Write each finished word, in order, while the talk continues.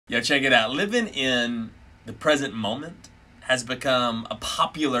Yo, check it out. Living in the present moment has become a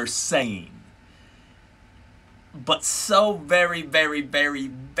popular saying. But so very, very, very,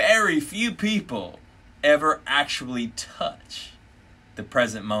 very few people ever actually touch the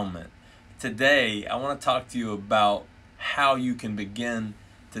present moment. Today, I want to talk to you about how you can begin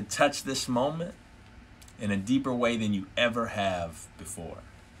to touch this moment in a deeper way than you ever have before.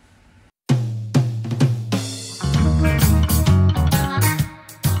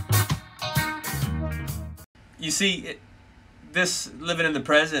 You see, this living in the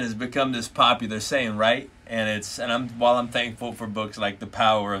present has become this popular saying, right? While I'm thankful for books like The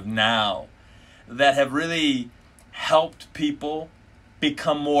Power of Now that have really helped people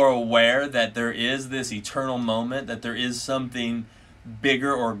become more aware that there is this eternal moment, that there is something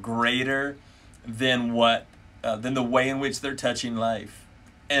bigger or greater than the way in which they're touching life.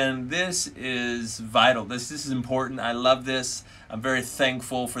 And this is vital. This is important. I love this. I'm very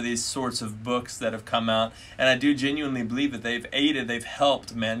thankful for these sorts of books that have come out. And I do genuinely believe that they've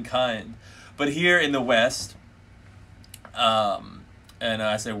helped mankind. But here in the West, and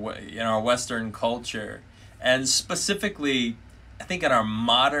I say in our Western culture, and specifically, I think in our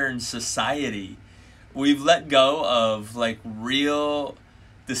modern society, we've let go of like real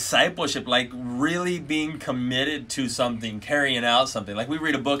discipleship, like really being committed to something, carrying out something. Like we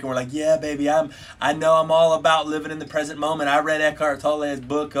read a book and we're like, yeah, baby, I know I'm all about living in the present moment. I read Eckhart Tolle's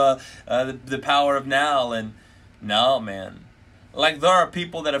book, The Power of Now, and no, man. Like there are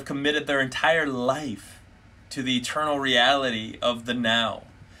people that have committed their entire life to the eternal reality of the now.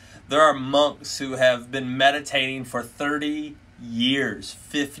 There are monks who have been meditating for 30 years,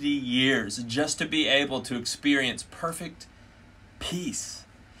 50 years, just to be able to experience perfect peace.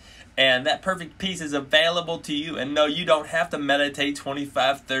 And that perfect peace is available to you. And no, you don't have to meditate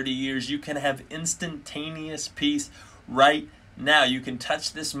 25, 30 years. You can have instantaneous peace right now. You can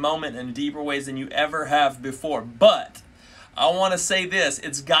touch this moment in deeper ways than you ever have before. But I want to say this.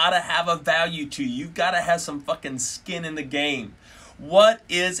 It's got to have a value to you. You've got to have some fucking skin in the game. What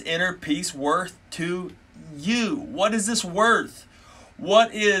is inner peace worth to you? What is this worth?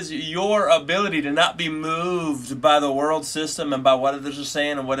 What is your ability to not be moved by the world system and by what others are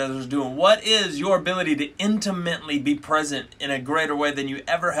saying and what others are doing? What is your ability to intimately be present in a greater way than you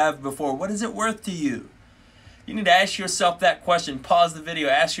ever have before? What is it worth to you? You need to ask yourself that question. Pause the video.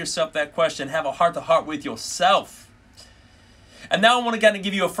 Ask yourself that question. Have a heart-to-heart with yourself. And now I want to kind of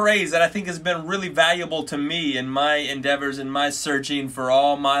give you a phrase that I think has been really valuable to me in my endeavors, in my searching for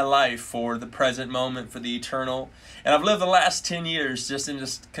all my life for the present moment, for the eternal. And I've lived the last 10 years just in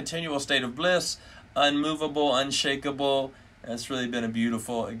this continual state of bliss, unmovable, unshakable. And it's really been a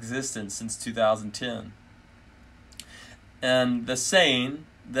beautiful existence since 2010. And the saying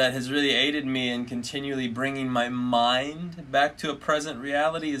that has really aided me in continually bringing my mind back to a present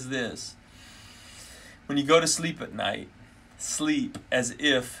reality is this. When you go to sleep at night, sleep as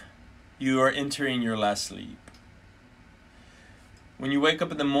if you are entering your last sleep. When you wake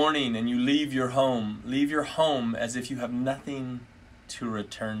up in the morning and you leave your home as if you have nothing to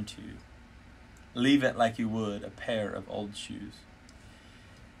return to. Leave it like you would a pair of old shoes.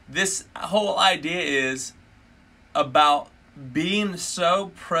 This whole idea is about being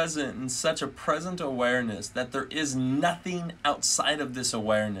so present in such a present awareness that there is nothing outside of this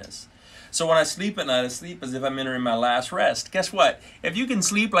awareness. So when I sleep at night, I sleep as if I'm entering my last rest. Guess what? If you can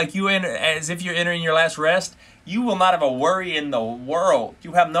sleep like as if you're entering your last rest, you will not have a worry in the world.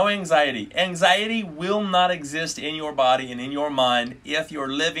 You have no anxiety. Anxiety will not exist in your body and in your mind if you're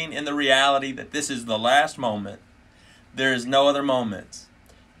living in the reality that this is the last moment. There is no other moments.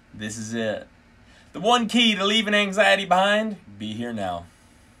 This is it. The one key to leaving anxiety behind, be here now.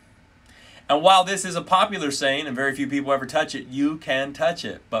 And while this is a popular saying and very few people ever touch it, you can touch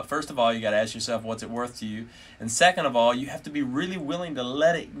it. But first of all, you got to ask yourself, what's it worth to you? And second of all, you have to be really willing to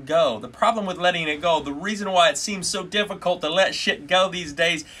let it go. The problem with letting it go, the reason why it seems so difficult to let shit go these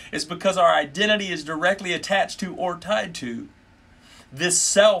days is because our identity is directly attached to or tied to this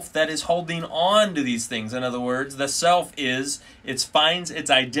self that is holding on to these things. In other words, the self finds its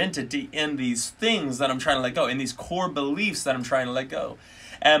identity in these things that I'm trying to let go, in these core beliefs that I'm trying to let go.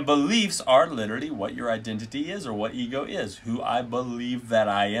 And beliefs are literally what your identity is or what ego is, who I believe that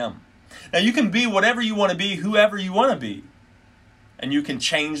I am. Now you can be whatever you want to be, whoever you want to be. And you can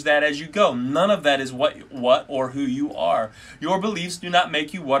change that as you go. None of that is what or who you are. Your beliefs do not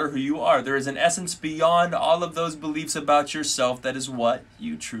make you what or who you are. There is an essence beyond all of those beliefs about yourself that is what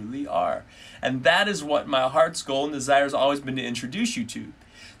you truly are. And that is what my heart's goal and desire has always been to introduce you to.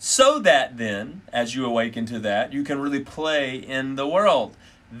 So that then, as you awaken to that, you can really play in the world.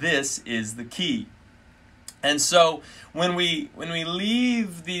 This is the key. And so when we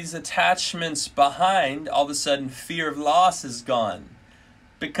leave these attachments behind, all of a sudden fear of loss is gone.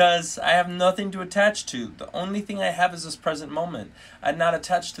 Because I have nothing to attach to. The only thing I have is this present moment. I'm not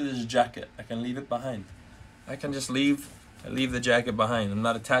attached to this jacket. I can leave it behind. I can just leave the jacket behind. I'm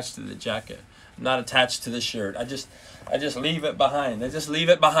not attached to the jacket. I'm not attached to the shirt. I just leave it behind. I just leave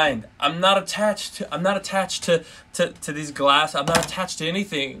it behind. I'm not attached to these glasses. I'm not attached to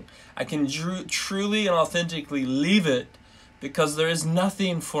anything. I can truly and authentically leave it because there is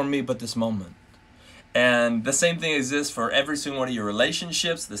nothing for me but this moment. And the same thing exists for every single one of your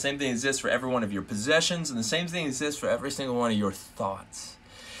relationships. The same thing exists for every one of your possessions. And the same thing exists for every single one of your thoughts.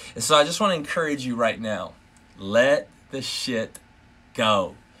 And so I just want to encourage you right now. Let the shit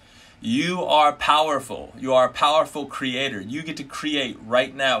go. You are powerful. You are a powerful creator. You get to create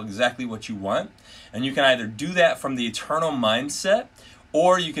right now exactly what you want. And you can either do that from the eternal mindset,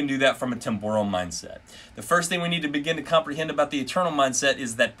 or you can do that from a temporal mindset. The first thing we need to begin to comprehend about the eternal mindset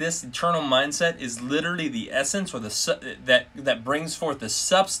is that this eternal mindset is literally the essence, or that brings forth the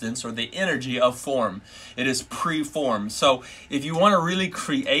substance or the energy of form. It is pre-formed. So if you want to really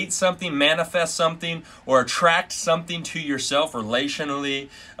create something, manifest something, or attract something to yourself relationally,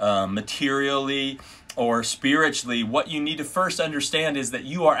 materially, or spiritually, what you need to first understand is that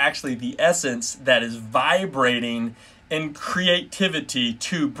you are actually the essence that is vibrating in creativity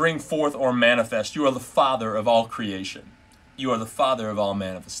to bring forth or manifest. You are the Father of all creation. You are the Father of all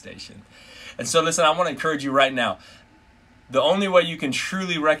manifestation. And so listen, I want to encourage you right now. The only way you can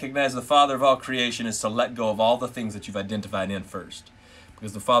truly recognize the Father of all creation is to let go of all the things that you've identified in first.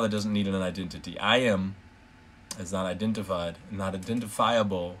 Because the Father doesn't need an identity. I am is not identified, not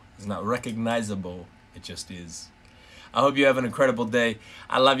identifiable, is not recognizable. It just is. I hope you have an incredible day.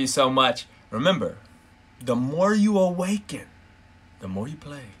 I love you so much. Remember, the more you awaken, the more you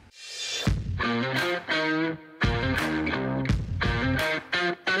play.